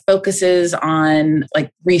company that focuses on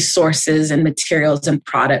like resources and materials and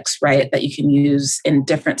products, right, that you can use in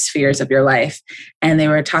different spheres of your life. And they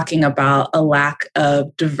were talking about a lack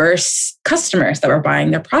of diverse customers that were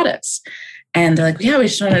buying their products. And they're like, yeah, we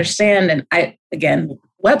just don't understand. And again,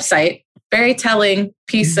 website, very telling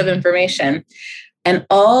piece of information. And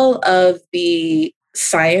all of the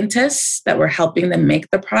scientists that were helping them make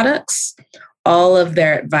the products, all of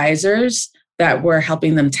their advisors that were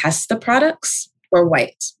helping them test the products were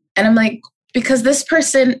white. And I'm like, because this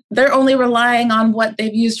person, they're only relying on what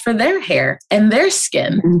they've used for their hair and their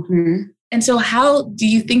skin. Mm-hmm. And so how do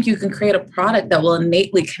you think you can create a product that will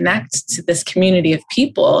innately connect to this community of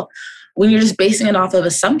people when you're just basing it off of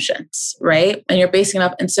assumptions, right? And you're basing it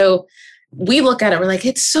off. And so we look at it, we're like,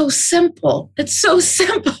 it's so simple. It's so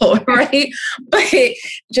simple, right? But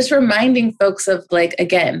just reminding folks of like,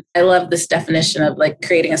 again, I love this definition of like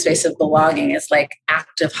creating a space of belonging is like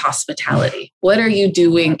active hospitality. What are you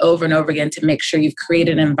doing over and over again to make sure you've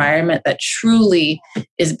created an environment that truly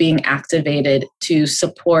is being activated to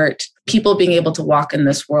support people being able to walk in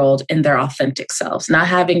this world in their authentic selves, not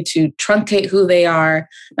having to truncate who they are,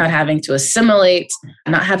 not having to assimilate,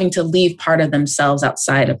 not having to leave part of themselves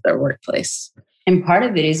outside of their workplace. And part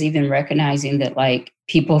of it is even recognizing that like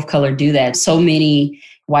people of color do that. So many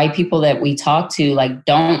white people that we talk to like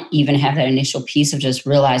don't even have that initial piece of just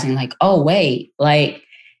realizing like, oh, wait, like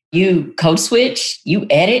you code switch, you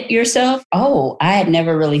edit yourself. Oh, I had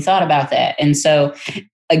never really thought about that. And so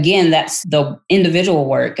again, that's the individual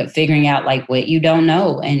work of figuring out like what you don't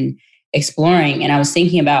know and exploring. And I was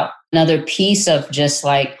thinking about another piece of just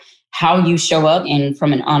like how you show up and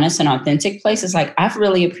from an honest and authentic place. It's like, I've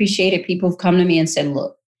really appreciated people who've come to me and said,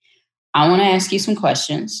 look, I want to ask you some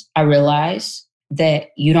questions. I realize that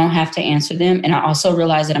you don't have to answer them. And I also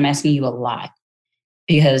realize that I'm asking you a lot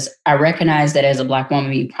because I recognize that as a Black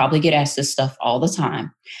woman, you probably get asked this stuff all the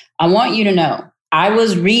time. I want you to know, I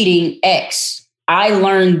was reading X. I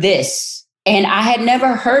learned this and I had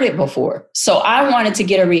never heard it before. So I wanted to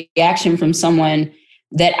get a reaction from someone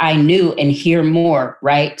that I knew and hear more,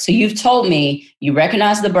 right? So you've told me you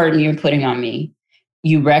recognize the burden you're putting on me.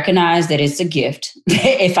 You recognize that it's a gift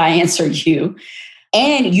if I answer you.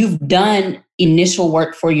 And you've done initial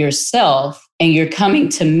work for yourself and you're coming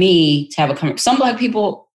to me to have a conversation. Some Black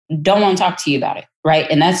people don't want to talk to you about it, right?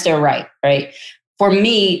 And that's their right, right? For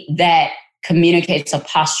me, that communicates a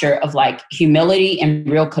posture of like humility and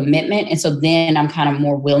real commitment. And so then I'm kind of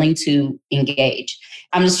more willing to engage.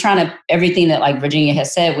 I'm just trying to, everything that like Virginia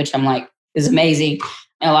has said, which I'm like, is amazing.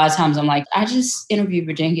 And a lot of times I'm like, I just interviewed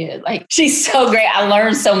Virginia. Like, she's so great. I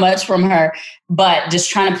learned so much from her, but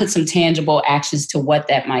just trying to put some tangible actions to what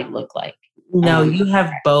that might look like. No, you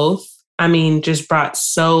have both. I mean, just brought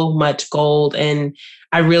so much gold and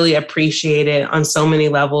I really appreciate it on so many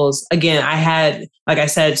levels. Again, I had, like I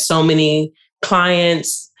said, so many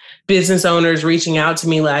clients, business owners reaching out to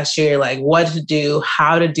me last year, like what to do,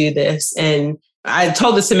 how to do this. And I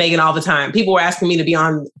told this to Megan all the time. People were asking me to be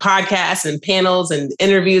on podcasts and panels and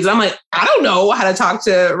interviews. I'm like, I don't know how to talk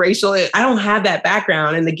to racial. I don't have that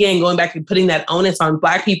background. And again, going back to putting that onus on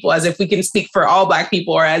Black people as if we can speak for all Black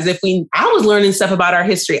people or as if I was learning stuff about our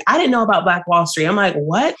history. I didn't know about Black Wall Street. I'm like,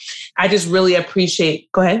 what? I just really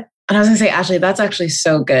appreciate, go ahead. And I was going to say, Ashley, that's actually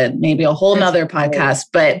so good. Maybe a whole nother podcast,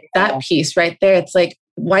 but that piece right there, it's like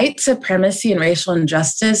white supremacy and racial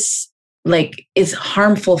injustice like is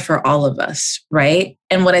harmful for all of us, right?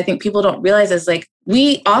 And what I think people don't realize is like,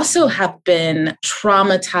 we also have been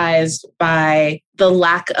traumatized by the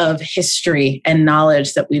lack of history and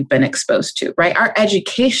knowledge that we've been exposed to, right? Our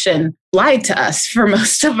education lied to us for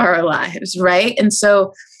most of our lives, right? And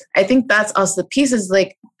so I think that's also the piece is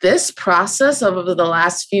like this process of over the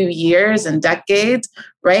last few years and decades,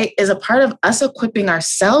 right, is a part of us equipping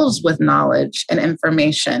ourselves with knowledge and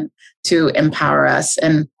information to empower us.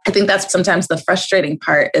 And I think that's sometimes the frustrating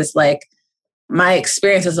part is like my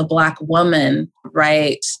experience as a Black woman,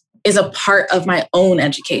 right, is a part of my own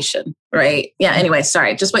education, right? Yeah, anyway,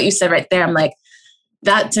 sorry, just what you said right there. I'm like,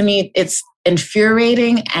 that to me, it's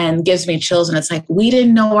infuriating and gives me chills. And it's like, we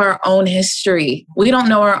didn't know our own history. We don't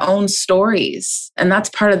know our own stories. And that's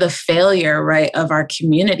part of the failure, right, of our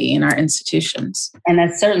community and our institutions. And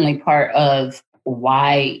that's certainly part of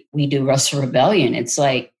why we do Russell Rebellion. It's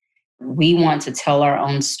like, we want to tell our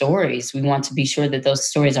own stories. We want to be sure that those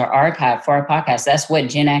stories are archived for our podcast. That's what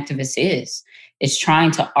Gen Activist is. It's trying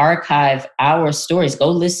to archive our stories. Go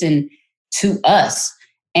listen to us.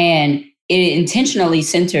 And it intentionally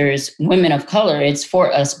centers women of color. It's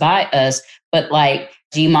for us, by us. But like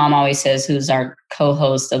G-Mom always says, who's our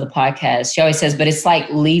co-host of the podcast, she always says, but it's like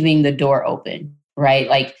leaving the door open, right?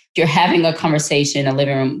 Like you're having a conversation in a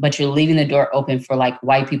living room, but you're leaving the door open for like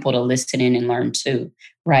white people to listen in and learn too,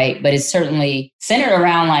 right? But it's certainly centered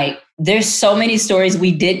around like, there's so many stories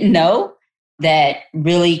we didn't know that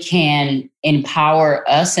really can empower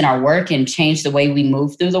us in our work and change the way we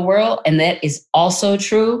move through the world. And that is also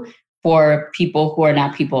true for people who are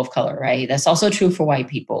not people of color, right? That's also true for white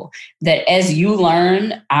people. That as you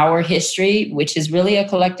learn our history, which is really a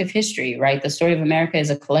collective history, right? The story of America is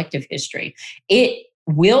a collective history. It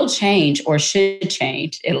will change, or should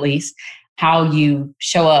change at least, how you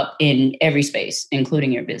show up in every space,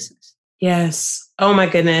 including your business. Yes. Oh my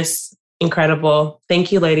goodness. Incredible.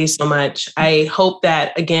 Thank you, ladies, so much. I hope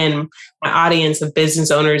that, again, my audience of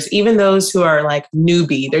business owners, even those who are like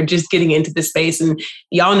newbie, they're just getting into the space. And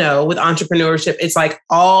y'all know with entrepreneurship, it's like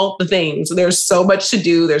all the things. There's so much to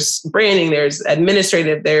do. There's branding, there's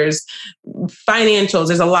administrative, there's financials,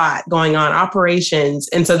 there's a lot going on, operations.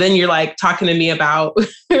 And so then you're like talking to me about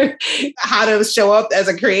how to show up as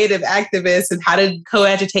a creative activist and how to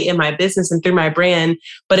co-agitate in my business and through my brand.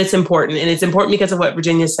 But it's important. And it's important because of what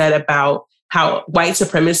Virginia said about how white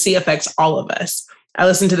supremacy affects all of us. I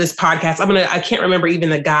listened to this podcast. I can't remember even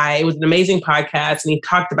the guy. It was an amazing podcast. And he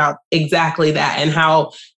talked about exactly that and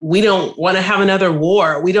how we don't want to have another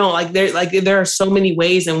war. We don't there are so many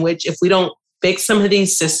ways in which if we don't fix some of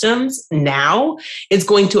these systems now, it's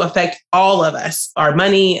going to affect all of us, our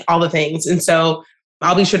money, all the things. And so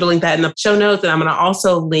I'll be sure to link that in the show notes. And I'm going to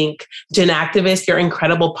also link Gen Activist, your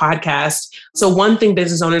incredible podcast. So one thing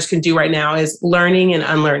business owners can do right now is learning and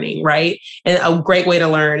unlearning, right? And a great way to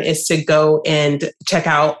learn is to go and check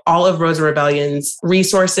out all of Rosa Rebellion's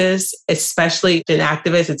resources, especially Gen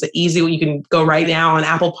Activist. It's an easy one. You can go right now on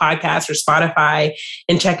Apple Podcasts or Spotify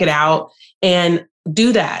and check it out. And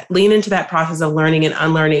do that. Lean into that process of learning and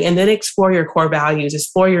unlearning, and then explore your core values,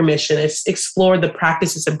 explore your mission, explore the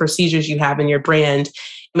practices and procedures you have in your brand.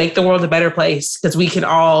 Make the world a better place, because we can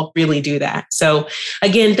all really do that. So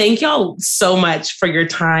again, thank y'all so much for your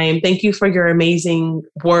time. Thank you for your amazing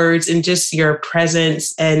words and just your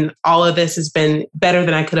presence. And all of this has been better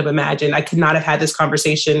than I could have imagined. I could not have had this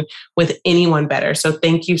conversation with anyone better. So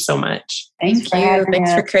thank you so much. Thanks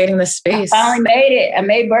for creating this space. I finally made it. I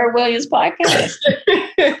made Bird Williams podcast.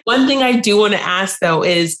 One thing I do want to ask, though,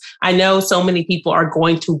 is I know so many people are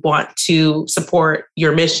going to want to support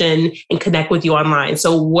your mission and connect with you online.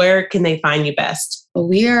 So where can they find you best?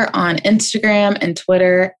 We are on Instagram and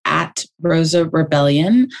Twitter at Rosa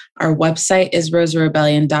Rebellion. Our website is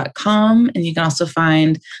rosarebellion.com. And you can also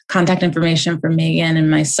find contact information for Megan and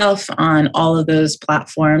myself on all of those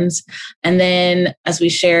platforms. And then, as we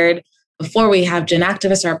shared before, we have Gen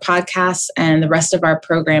Activists, our podcast, and the rest of our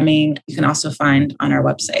programming you can also find on our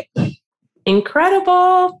website.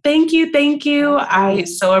 Incredible. Thank you. Thank you. I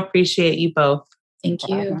so appreciate you both. Thank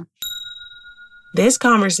you. This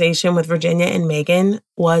conversation with Virginia and Megan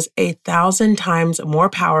was 1,000 times more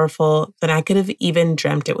powerful than I could have even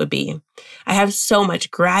dreamt it would be. I have so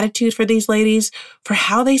much gratitude for these ladies, for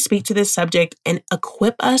how they speak to this subject and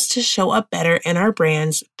equip us to show up better in our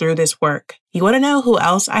brands through this work. You want to know who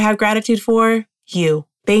else I have gratitude for? You.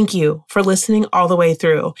 Thank you for listening all the way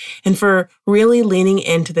through and for really leaning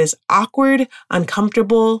into this awkward,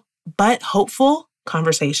 uncomfortable, but hopeful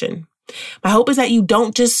conversation. My hope is that you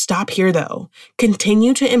don't just stop here, though.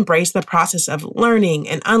 Continue to embrace the process of learning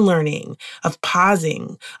and unlearning, of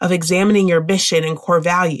pausing, of examining your mission and core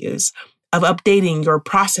values, of updating your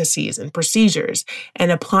processes and procedures,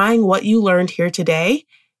 and applying what you learned here today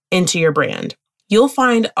into your brand. You'll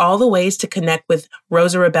find all the ways to connect with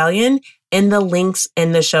Rosa Rebellion in the links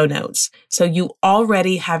in the show notes, so you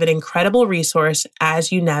already have an incredible resource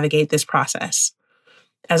as you navigate this process.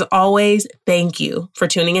 As always, thank you for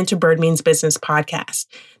tuning into Bird Means Business podcast.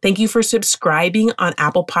 Thank you for subscribing on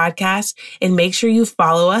Apple Podcasts, and make sure you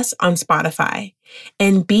follow us on Spotify.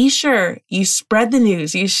 And be sure you spread the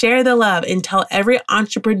news, you share the love, and tell every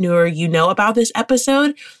entrepreneur you know about this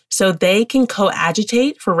episode so they can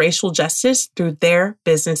co-agitate for racial justice through their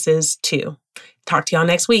businesses too. Talk to y'all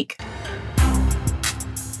next week.